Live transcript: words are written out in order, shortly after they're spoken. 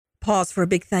pause for a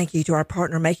big thank you to our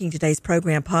partner making today's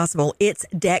program possible. It's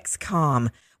Dexcom.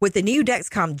 With the new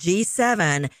Dexcom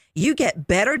G7, you get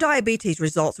better diabetes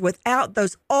results without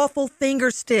those awful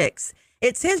finger sticks.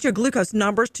 It sends your glucose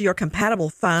numbers to your compatible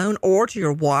phone or to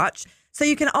your watch, so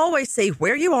you can always see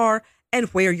where you are and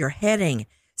where you're heading.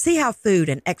 See how food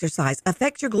and exercise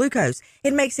affect your glucose.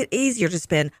 It makes it easier to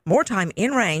spend more time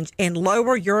in range and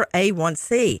lower your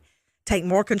A1C. Take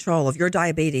more control of your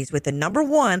diabetes with the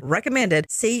 #1 recommended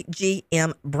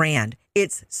CGM brand.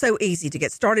 It's so easy to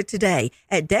get started today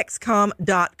at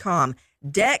Dexcom.com.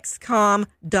 Dexcom.com.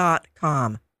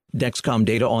 Dexcom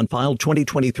data on file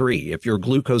 2023. If your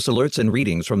glucose alerts and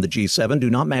readings from the G7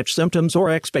 do not match symptoms or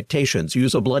expectations,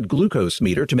 use a blood glucose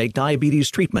meter to make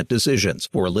diabetes treatment decisions.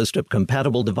 For a list of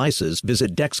compatible devices,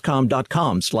 visit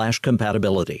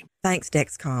Dexcom.com/compatibility. Thanks,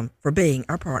 Dexcom, for being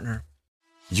our partner.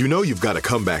 You know you've got a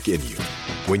comeback in you.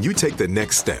 When you take the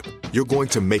next step, you're going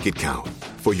to make it count.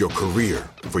 For your career,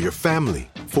 for your family,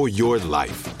 for your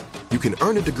life. You can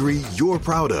earn a degree you're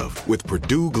proud of with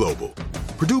Purdue Global.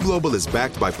 Purdue Global is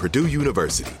backed by Purdue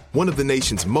University, one of the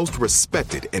nation's most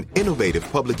respected and innovative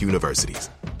public universities.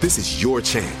 This is your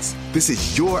chance. This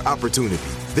is your opportunity.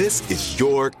 This is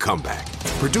your comeback.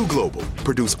 Purdue Global,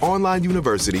 Purdue's online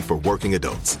university for working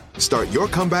adults. Start your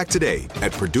comeback today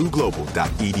at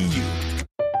purdueglobal.edu.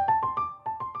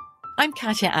 I'm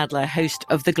Katya Adler, host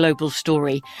of The Global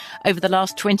Story. Over the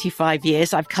last 25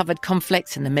 years, I've covered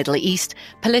conflicts in the Middle East,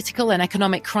 political and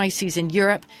economic crises in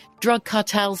Europe, drug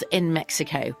cartels in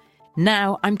Mexico.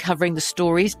 Now I'm covering the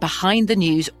stories behind the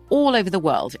news all over the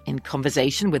world in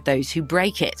conversation with those who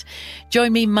break it.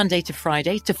 Join me Monday to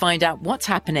Friday to find out what's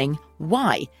happening,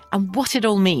 why, and what it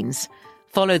all means.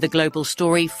 Follow The Global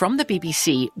Story from the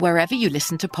BBC wherever you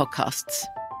listen to podcasts.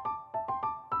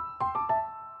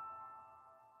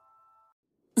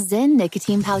 Zyn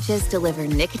nicotine pouches deliver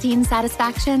nicotine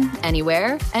satisfaction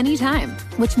anywhere, anytime,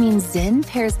 which means Zyn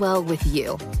pairs well with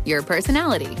you, your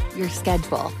personality, your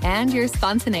schedule, and your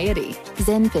spontaneity.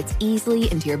 Zyn fits easily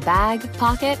into your bag,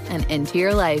 pocket, and into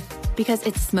your life because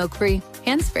it's smoke-free,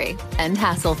 hands-free, and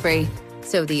hassle-free.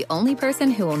 So the only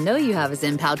person who will know you have a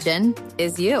Zyn pouch in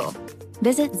is you.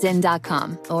 Visit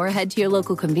Zyn.com or head to your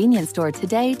local convenience store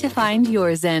today to find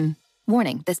your Zyn.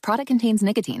 Warning, this product contains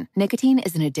nicotine. Nicotine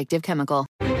is an addictive chemical.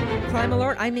 Crime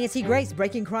Alert, I'm Nancy Grace.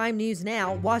 Breaking crime news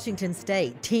now. Washington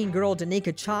State. Teen girl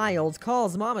Danica Childs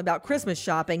calls mom about Christmas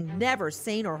shopping, never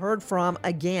seen or heard from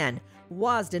again.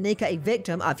 Was Danica a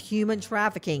victim of human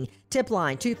trafficking? Tip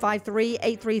line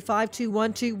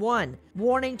 253-835-2121.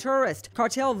 Warning tourist.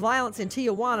 Cartel violence in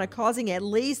Tijuana causing at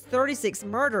least 36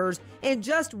 murders in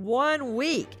just 1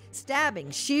 week.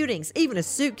 Stabbings, shootings, even a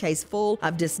suitcase full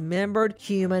of dismembered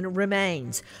human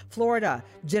remains. Florida.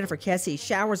 Jennifer Kessie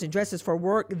showers and dresses for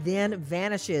work, then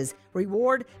vanishes.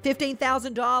 Reward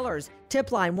 $15,000.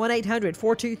 Tip line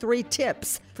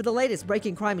 1-800-423-TIPS. For the latest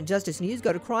breaking crime and justice news,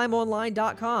 go to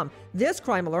crimeonline.com. This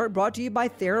Crime Alert brought to you by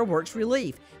TheraWorks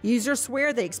Relief. Users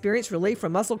swear they experience relief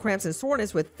from muscle cramps and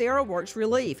soreness with TheraWorks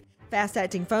Relief.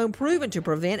 Fast-acting foam proven to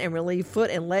prevent and relieve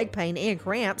foot and leg pain and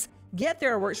cramps. Get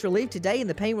TheraWorks Relief today in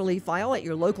the pain relief file at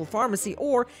your local pharmacy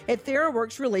or at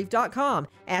TheraWorksRelief.com.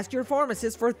 Ask your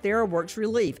pharmacist for TheraWorks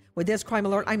Relief. With this Crime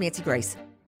Alert, I'm Nancy Grace.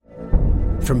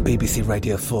 From BBC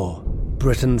Radio 4,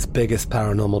 Britain's biggest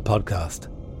paranormal podcast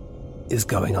is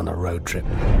going on a road trip.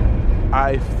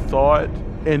 I thought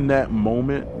in that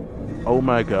moment, oh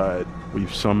my God,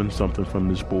 we've summoned something from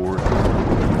this board.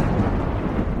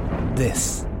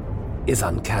 This is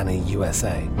Uncanny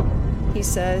USA. He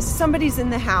says, somebody's in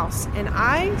the house, and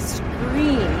I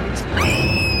screamed.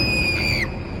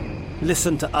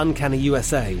 Listen to Uncanny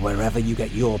USA wherever you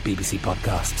get your BBC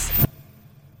podcasts,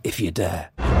 if you dare.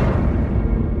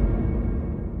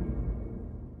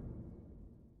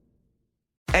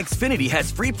 Xfinity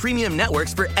has free premium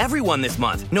networks for everyone this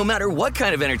month, no matter what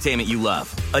kind of entertainment you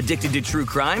love. Addicted to true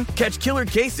crime? Catch killer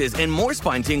cases and more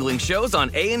spine-tingling shows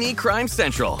on A&E Crime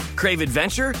Central. Crave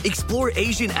adventure? Explore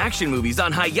Asian action movies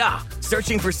on Hi-YAH.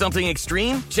 Searching for something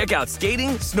extreme? Check out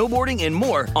skating, snowboarding, and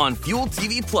more on Fuel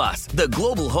TV Plus, the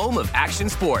global home of action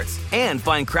sports. And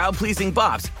find crowd-pleasing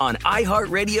bops on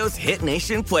iHeartRadio's Hit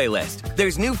Nation playlist.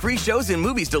 There's new free shows and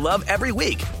movies to love every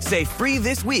week. Say free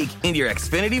this week in your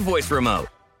Xfinity voice remote.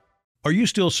 Are you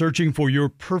still searching for your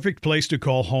perfect place to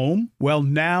call home? Well,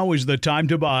 now is the time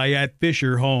to buy at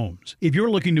Fisher Homes. If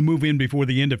you're looking to move in before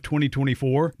the end of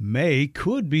 2024, May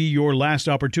could be your last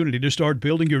opportunity to start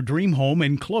building your dream home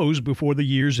and close before the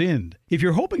year's end. If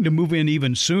you're hoping to move in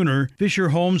even sooner, Fisher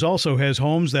Homes also has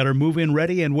homes that are move-in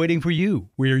ready and waiting for you,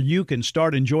 where you can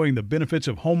start enjoying the benefits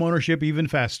of homeownership even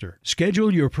faster.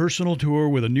 Schedule your personal tour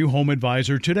with a new home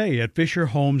advisor today at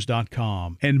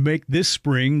FisherHomes.com and make this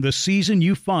spring the season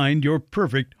you find your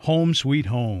perfect home sweet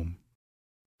home.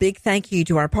 Big thank you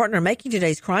to our partner making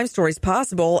today's crime stories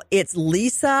possible. It's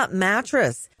Leesa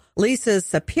Mattress. Leesa's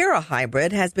Sapira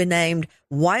Hybrid has been named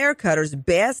Wirecutter's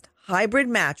best hybrid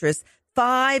mattress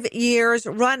 5 years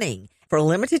running. For a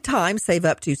limited time, save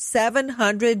up to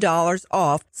 $700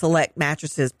 off select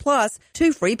mattresses plus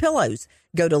 2 free pillows.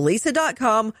 Go to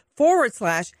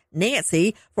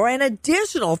Leesa.com/Nancy for an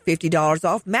additional $50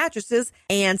 off mattresses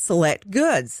and select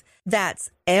goods.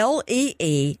 That's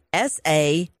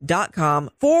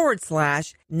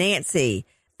LEESA.com/Nancy.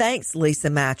 Thanks,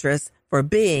 Leesa Mattress, for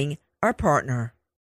being our partner.